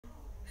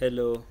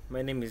Hello,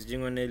 my name is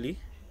Jingonelli,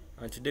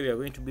 and today we are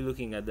going to be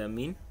looking at the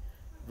mean,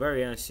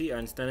 variance,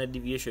 and standard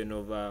deviation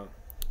of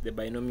the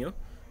binomial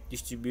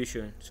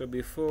distribution. So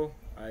before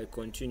I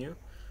continue,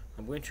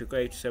 I'm going to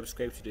require you to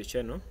subscribe to the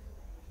channel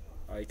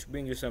to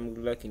bring you some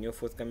good luck in your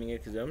forthcoming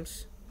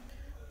exams.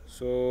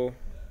 So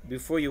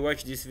before you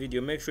watch this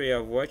video, make sure you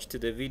have watched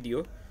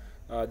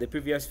the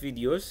previous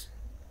videos.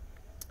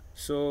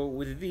 So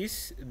with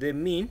this, the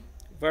mean,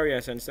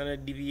 variance, and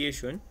standard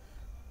deviation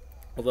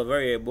of a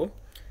variable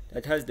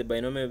that has the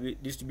binomial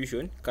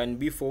distribution can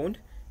be found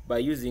by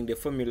using the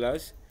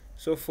formulas.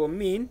 So for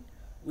mean,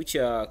 which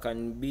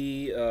can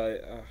be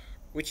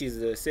which is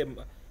the same,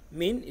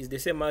 mean is the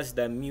same as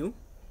the mu,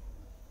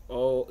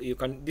 or you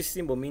can, this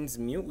symbol means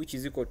mu, which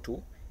is equal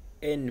to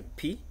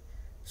np.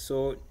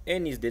 So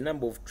n is the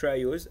number of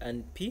trials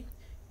and p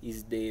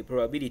is the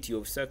probability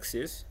of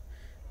success,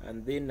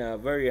 and then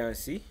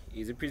variance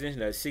is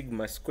represented as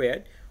sigma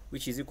squared,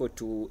 which is equal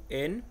to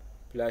n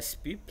plus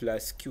p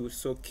plus q.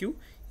 So q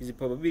is the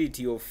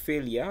probability of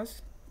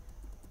failures,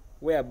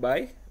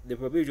 whereby the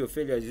probability of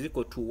failures is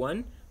equal to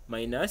 1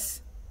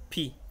 minus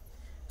p.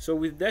 So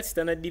with that,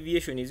 standard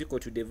deviation is equal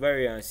to the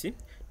variance,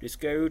 the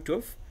square root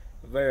of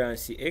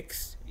variance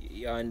x,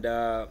 and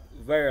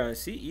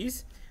variance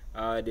is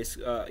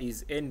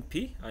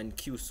np and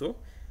q. So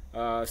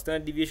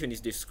standard deviation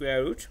is the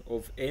square root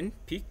of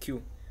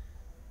npq,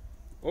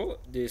 or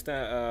the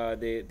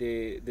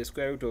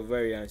square root of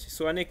variance.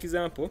 So an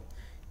example,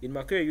 in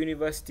Makerere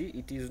University,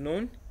 it is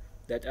known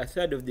that a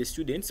third of the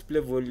students play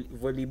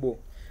volleyball.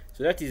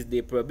 So that is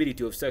the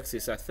probability of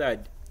success, a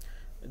third.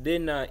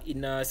 Then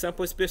in a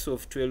sample space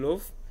of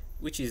 12,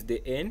 which is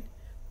the n,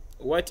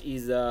 what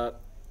is the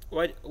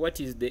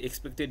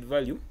expected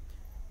value,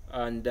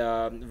 and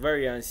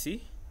variance,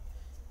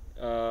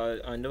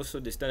 and also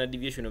the standard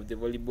deviation of the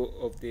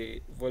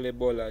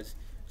volleyballers.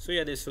 So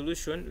here the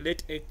solution: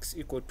 let x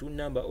equal to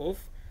number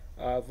of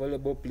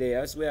volleyball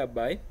players,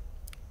 whereby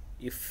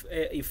if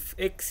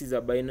x is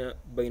a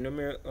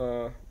binomial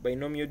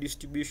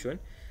distribution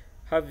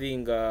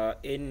having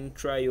n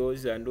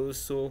trials and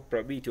also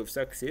probability of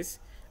success,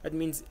 that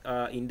means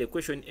in the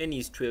question n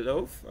is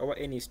 12, our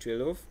n is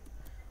 12,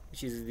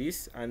 which is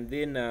this, and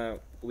then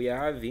we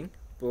are having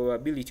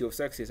probability of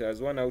success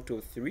as 1 out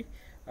of 3,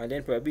 and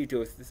then probability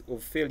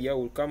of failure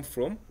will come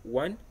from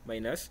 1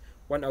 minus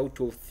 1 out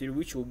of 3,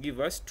 which will give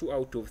us 2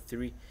 out of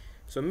 3.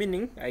 So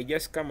meaning, I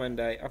just come and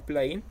I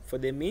apply in for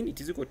the mean, it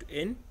is equal to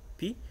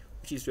np,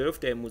 which is 12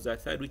 times a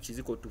third, which is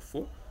equal to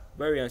 4.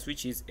 Variance,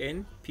 which is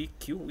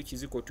npq, which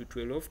is equal to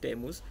 12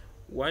 times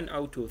 1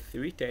 out of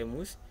 3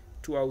 times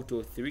 2 out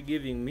of 3,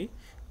 giving me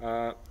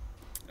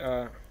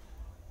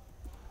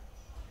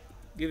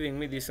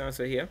this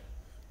answer here.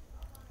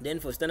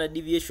 Then for standard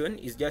deviation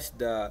is just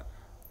the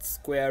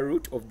square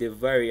root of the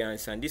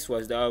variance, and this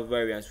was our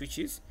variance, which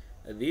is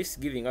this,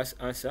 giving us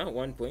answer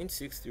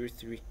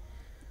 1.633.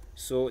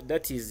 So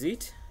that is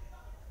it.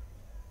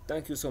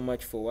 Thank you so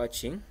much for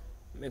watching.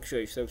 Make sure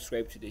you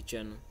subscribe to the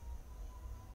channel.